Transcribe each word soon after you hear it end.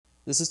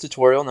This is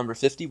tutorial number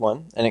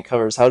 51, and it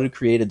covers how to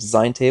create a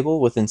design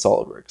table within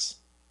SolidWorks.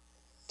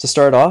 To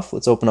start off,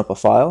 let's open up a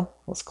file.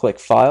 Let's click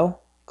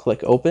File,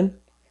 click Open,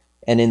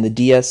 and in the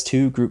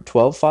DS2 Group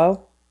 12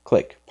 file,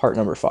 click part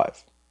number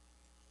 5.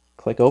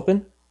 Click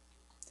Open,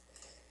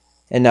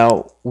 and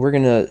now we're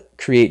going to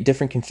create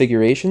different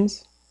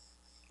configurations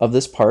of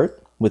this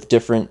part with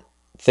different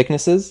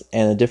thicknesses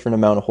and a different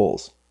amount of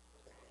holes.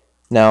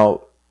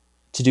 Now,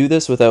 to do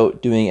this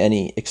without doing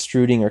any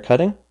extruding or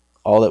cutting,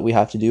 all that we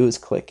have to do is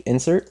click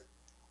Insert,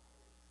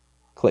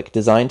 click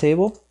Design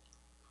Table,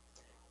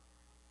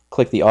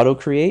 click the Auto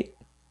Create,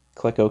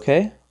 click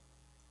OK,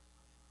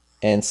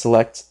 and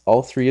select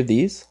all three of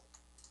these.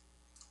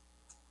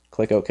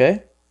 Click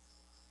OK.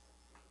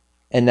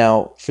 And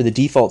now for the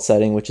default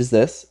setting, which is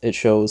this, it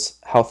shows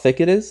how thick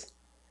it is,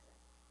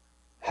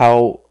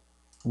 how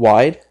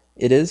wide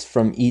it is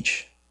from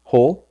each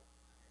hole,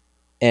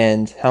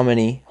 and how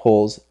many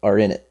holes are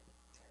in it.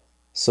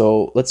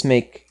 So let's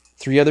make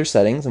 3 other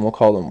settings, and we'll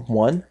call them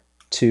 1,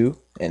 2,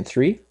 and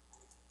 3.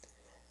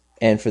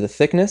 And for the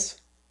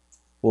thickness,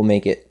 we'll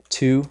make it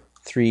 2,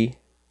 3,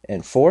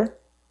 and 4.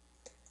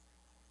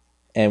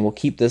 And we'll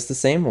keep this the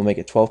same. We'll make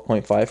it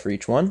 12.5 for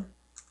each one.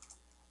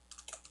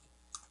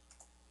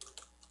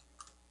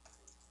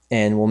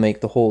 And we'll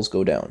make the holes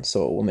go down.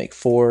 So we'll make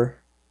 4,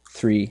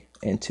 3,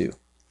 and 2.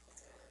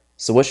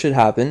 So what should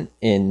happen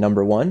in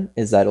number 1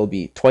 is that it'll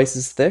be twice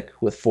as thick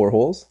with 4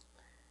 holes.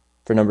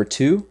 For number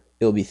 2,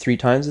 it'll be 3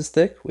 times as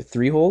thick with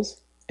 3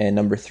 holes. And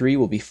number 3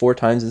 will be 4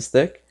 times as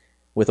thick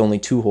with only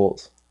 2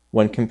 holes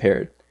when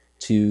compared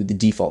to the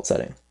default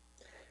setting.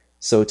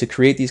 So to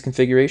create these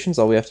configurations,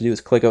 all we have to do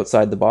is click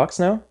outside the box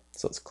now.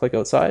 So let's click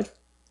outside,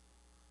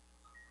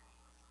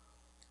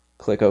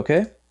 click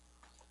OK,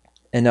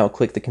 and now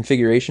click the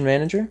Configuration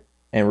Manager,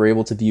 and we're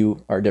able to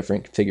view our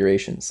different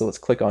configurations. So let's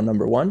click on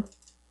number 1,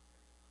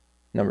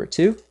 number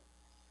 2,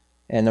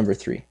 and number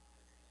 3.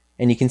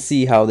 And you can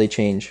see how they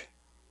change.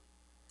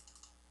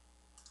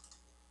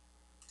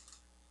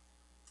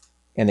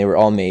 And they were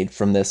all made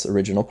from this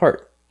original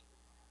part.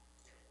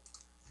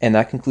 And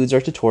that concludes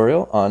our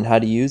tutorial on how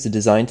to use a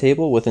design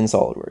table within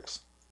SolidWorks.